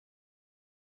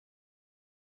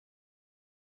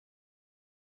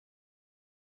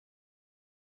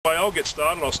I'll get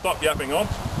started. I'll stop yapping on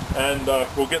and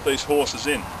we'll get these horses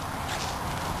in.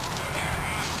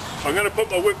 I'm going to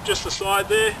put my whip just aside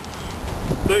there.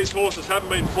 These horses haven't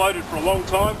been floated for a long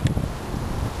time.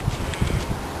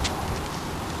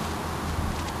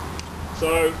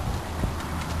 So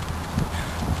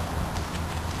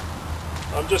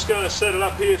I'm just going to set it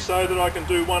up here so that I can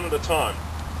do one at a time.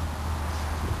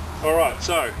 Alright,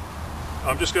 so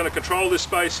I'm just going to control this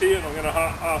space here and I'm going to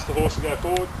ask the horse to go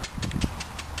forward.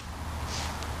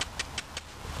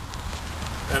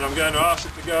 And I'm going to ask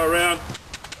it to go around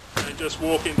and just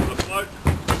walk into the float.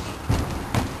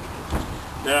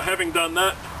 Now, having done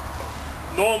that,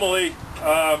 normally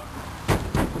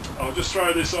I'll just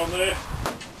throw this on there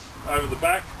over the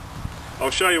back. I'll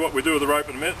show you what we do with the rope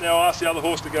in a minute. Now I'll ask the other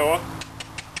horse to go on.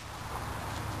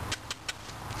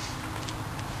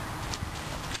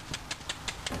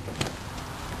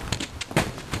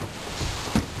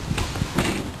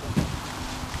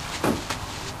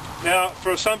 Now,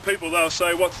 for some people they'll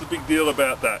say, what's the big deal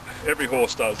about that? Every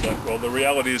horse does that. Well, the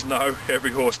reality is no,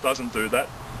 every horse doesn't do that.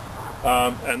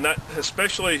 And that,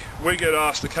 especially, we get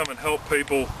asked to come and help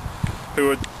people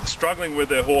who are struggling with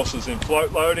their horses in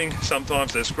float loading.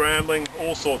 Sometimes they're scrambling,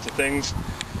 all sorts of things.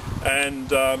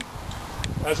 And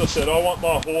as I said, I want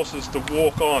my horses to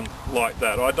walk on like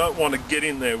that. I don't want to get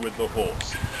in there with the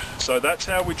horse. So that's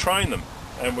how we train them.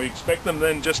 And we expect them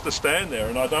then just to stand there.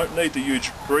 And I don't need to use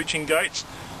breeching gates.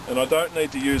 And I don't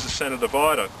need to use a centre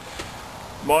divider.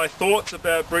 My thoughts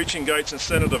about breeching gates and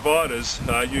centre dividers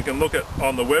you can look at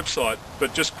on the website,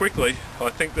 but just quickly,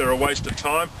 I think they're a waste of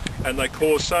time and they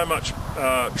cause so much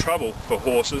trouble for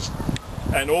horses,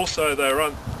 and also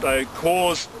they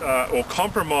cause or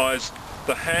compromise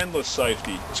the handler's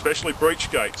safety, especially breech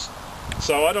gates.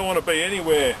 So I don't want to be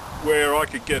anywhere where I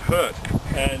could get hurt,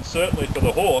 and certainly for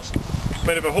the horse. I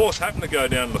mean, if a horse happened to go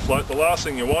down the float, the last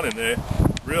thing you want in there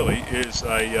really is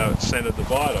a centre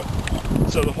divider.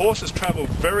 So the horses travel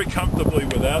very comfortably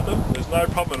without them. There's no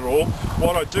problem at all.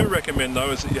 What I do recommend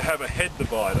though is that you have a head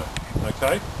divider.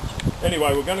 Okay.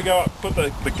 Anyway, we're going to go up, put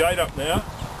the gate up now,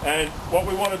 and what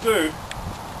we want to do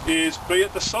is be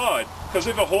at the side, because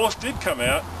if a horse did come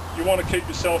out, you want to keep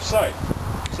yourself safe.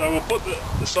 So we'll put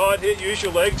the side here. Use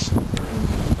your legs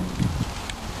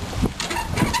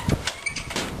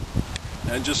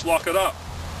and just lock it up.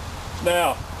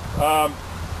 Now,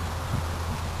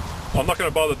 I'm not going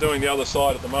to bother doing the other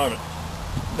side at the moment.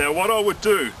 Now what I would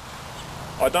do,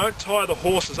 I don't tie the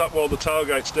horses up while the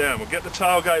tailgate's down. We'll get the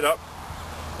tailgate up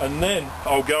and then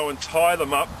I'll go and tie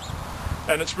them up,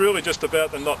 and it's really just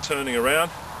about them not turning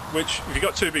around, which if you've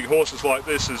got two big horses like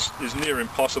this is near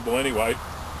impossible anyway.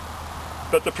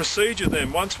 But the procedure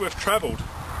then, once we've travelled,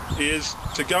 is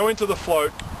to go into the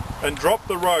float and drop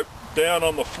the rope down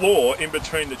on the floor in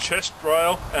between the chest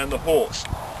rail and the horse,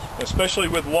 especially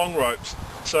with long ropes,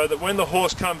 so that when the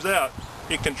horse comes out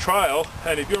it can trail,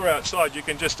 and if you're outside you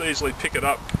can just easily pick it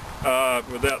up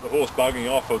without the horse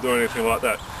bugging off or doing anything like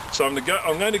that. So I'm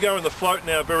going to go in the float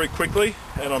now very quickly,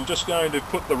 and I'm just going to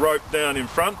put the rope down in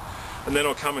front and then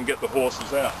I'll come and get the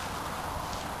horses out.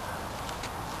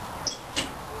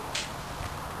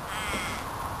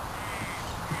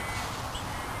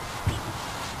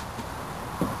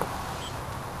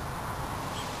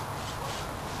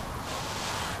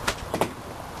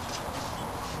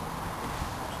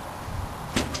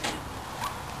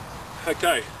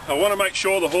 Okay, I want to make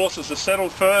sure the horses are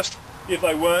settled first. If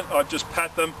they weren't, I'd just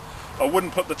pat them. I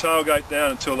wouldn't put the tailgate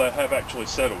down until they have actually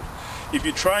settled. If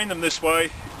you train them this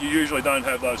way, you usually don't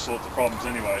have those sorts of problems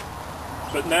anyway.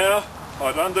 But now,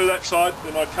 I'd undo that side,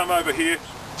 then I'd come over here.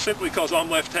 Simply because I'm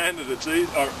left-handed,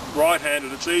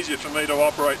 right-handed, it's easier for me to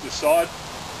operate this side.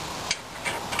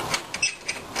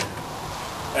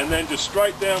 And then just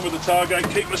straight down with the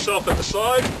tailgate, keep myself at the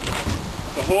side.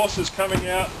 The horse is coming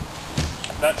out.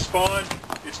 That's fine.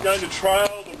 It's going to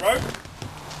trail the rope,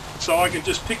 so I can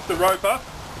just pick the rope up.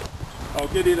 I'll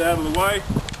get it out of the way.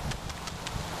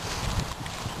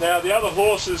 Now the other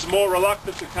horse is more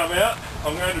reluctant to come out.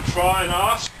 I'm going to try and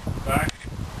ask, back,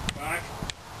 back.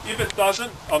 If it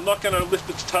doesn't, I'm not going to lift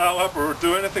its tail up or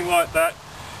do anything like that,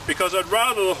 because I'd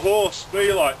rather the horse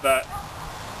be like that.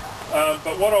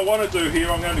 But what I want to do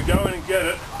here, I'm going to go in and get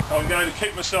it. I'm going to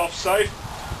keep myself safe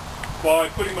by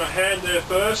putting my hand there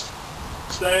first,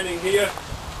 standing here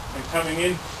and coming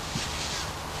in.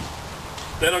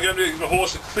 Then I'm going to give the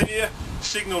horse a clear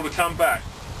signal to come back.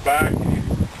 Back,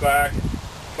 back,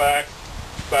 back,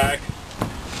 back.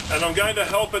 And I'm going to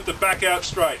help it to back out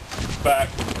straight. Back,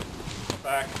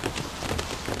 back.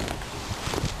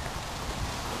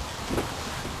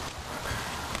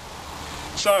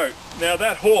 So now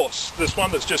that horse, this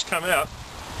one that's just come out,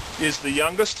 is the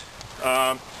youngest.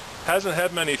 hasn't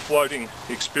had many floating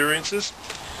experiences,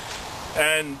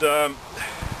 and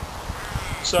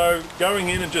so going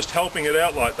in and just helping it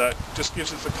out like that just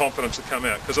gives it the confidence to come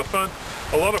out, because I find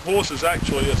a lot of horses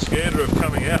actually are scared of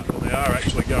coming out than they are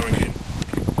actually going in.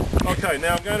 Okay,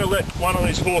 now I'm going to let one of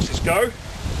these horses go,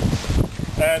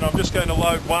 and I'm just going to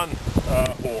load one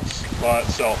horse by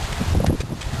itself.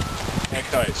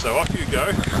 Okay, so off you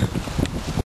go.